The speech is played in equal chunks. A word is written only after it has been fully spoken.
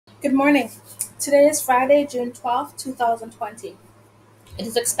Good morning. Today is Friday, June 12th, 2020. It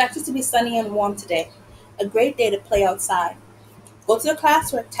is expected to be sunny and warm today. A great day to play outside. Go to the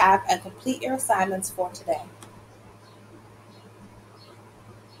classwork tab and complete your assignments for today.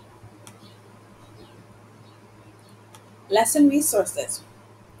 Lesson resources.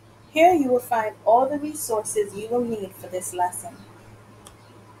 Here you will find all the resources you will need for this lesson.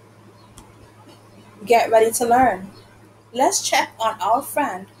 Get ready to learn. Let's check on our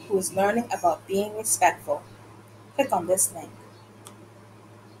friend who is learning about being respectful. Click on this link.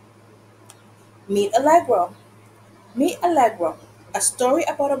 Meet Allegro. Meet Allegro, a story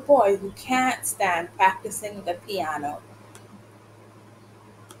about a boy who can't stand practicing the piano.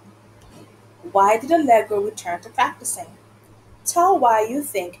 Why did Allegro return to practicing? Tell why you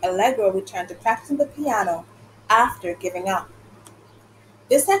think Allegro returned to practicing the piano after giving up.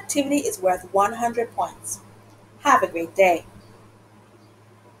 This activity is worth 100 points. Have a great day.